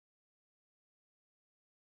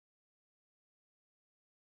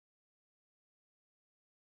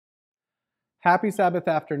Happy Sabbath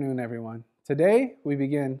afternoon, everyone. Today we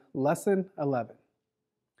begin Lesson 11.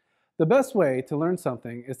 The best way to learn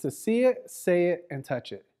something is to see it, say it, and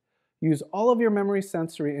touch it. Use all of your memory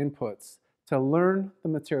sensory inputs to learn the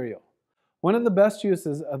material. One of the best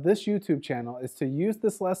uses of this YouTube channel is to use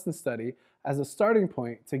this lesson study as a starting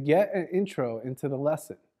point to get an intro into the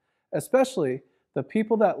lesson, especially the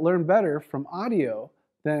people that learn better from audio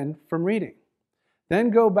than from reading. Then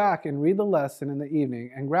go back and read the lesson in the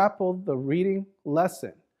evening and grapple the reading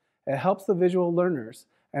lesson. It helps the visual learners,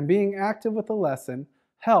 and being active with the lesson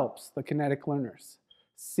helps the kinetic learners.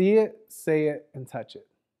 See it, say it, and touch it.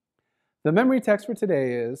 The memory text for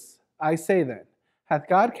today is, I say then, hath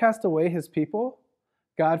God cast away his people?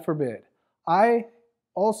 God forbid. I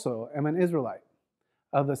also am an Israelite,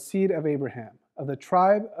 of the seed of Abraham, of the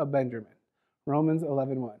tribe of Benjamin. Romans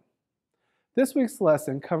 11:1. This week's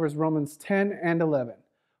lesson covers Romans 10 and 11,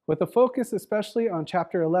 with a focus especially on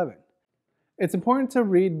chapter 11. It's important to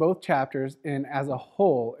read both chapters as a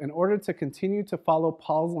whole in order to continue to follow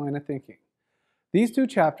Paul's line of thinking. These two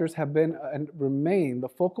chapters have been and remain the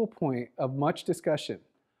focal point of much discussion.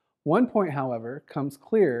 One point, however, comes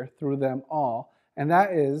clear through them all, and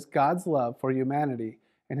that is God's love for humanity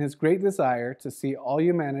and his great desire to see all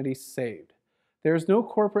humanity saved. There is no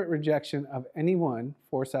corporate rejection of anyone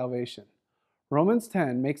for salvation. Romans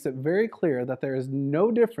 10 makes it very clear that there is no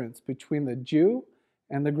difference between the Jew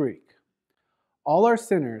and the Greek. All are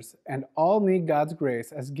sinners and all need God's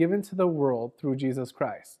grace as given to the world through Jesus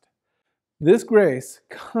Christ. This grace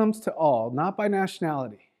comes to all not by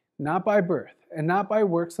nationality, not by birth, and not by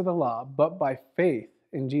works of the law, but by faith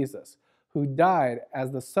in Jesus, who died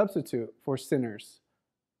as the substitute for sinners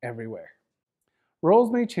everywhere.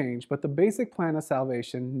 Roles may change, but the basic plan of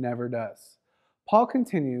salvation never does. Paul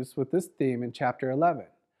continues with this theme in chapter 11.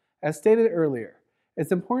 As stated earlier,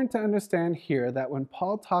 it's important to understand here that when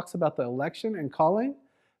Paul talks about the election and calling,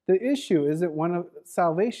 the issue isn't one of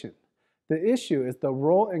salvation. The issue is the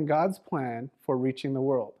role in God's plan for reaching the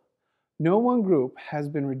world. No one group has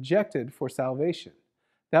been rejected for salvation.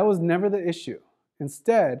 That was never the issue.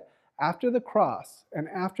 Instead, after the cross and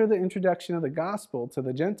after the introduction of the gospel to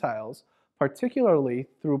the Gentiles, particularly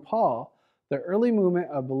through Paul, the early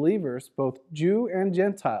movement of believers, both Jew and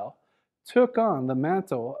Gentile, took on the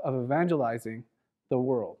mantle of evangelizing the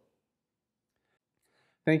world.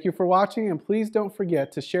 Thank you for watching, and please don't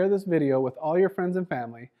forget to share this video with all your friends and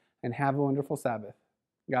family, and have a wonderful Sabbath.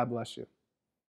 God bless you.